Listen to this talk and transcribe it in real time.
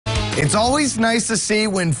It's always nice to see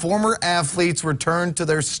when former athletes return to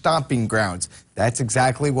their stomping grounds. That's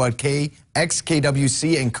exactly what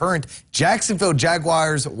KWC and current Jacksonville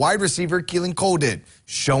Jaguars wide receiver Keelan Cole did,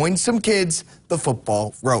 showing some kids the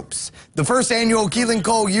football ropes. The first annual Keelan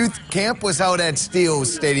Cole Youth Camp was held at Steele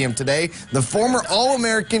Stadium today. The former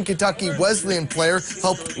All-American Kentucky Wesleyan player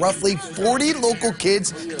helped roughly 40 local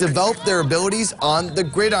kids develop their abilities on the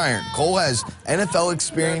gridiron. Cole has NFL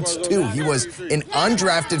experience too. He was an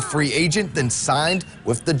undrafted free agent, then signed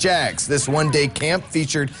with the Jags. This one-day camp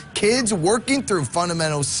featured kids working through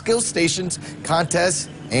fundamental skill stations, contests,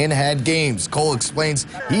 and had games. Cole explains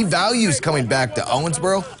he values coming back to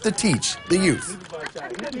Owensboro to teach the youth.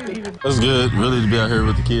 It's good, really, to be out here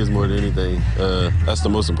with the kids more than anything. That's the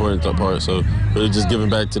most important part. So really just giving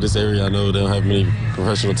back to this area. I know they don't have many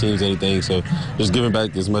professional teams or anything, so just giving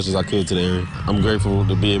back as much as I could to the area. I'm grateful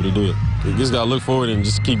to be able to do it. You just got to look forward and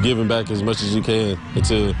just keep giving back as much as you can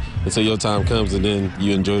until your time comes, and then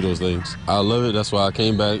you enjoy those things. I love it. That's why I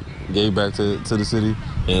came back, gave back to the city,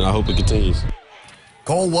 and I hope it continues.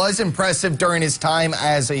 Cole was impressive during his time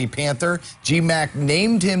as a Panther. GMAC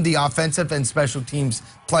named him the Offensive and Special Teams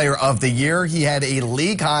Player of the Year. He had a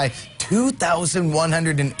league-high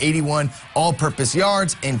 2,181 all-purpose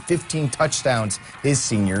yards and 15 touchdowns his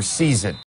senior season.